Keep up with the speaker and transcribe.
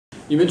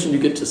You mentioned you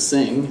get to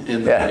sing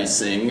and yeah.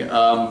 Sing,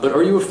 but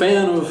are you a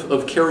fan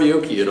of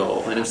karaoke at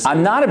all? And if so,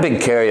 I'm not a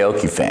big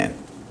karaoke fan.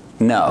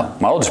 No,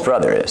 my oldest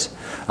brother is.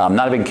 I'm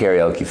not a big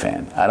karaoke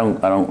fan. I don't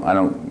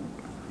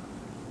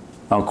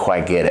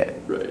quite get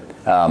it. Right.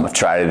 I've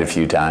tried it a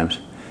few times.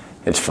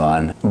 It's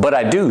fun, but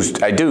I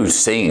do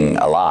sing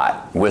a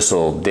lot.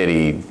 Whistle,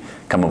 ditty,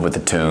 come up with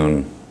a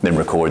tune, then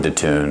record the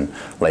tune,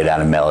 lay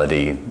down a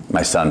melody.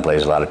 My son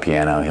plays a lot of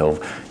piano.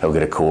 He'll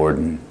get a chord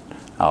and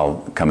I'll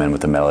come in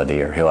with a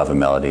melody, or he'll have a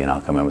melody and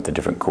I'll come in with a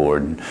different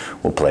chord, and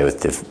we'll play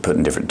with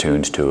putting different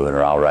tunes to it,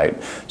 or I'll write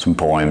some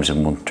poems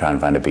and we'll try and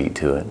find a beat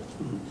to it.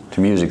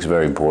 So music's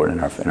very important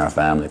in our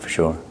family, for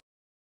sure.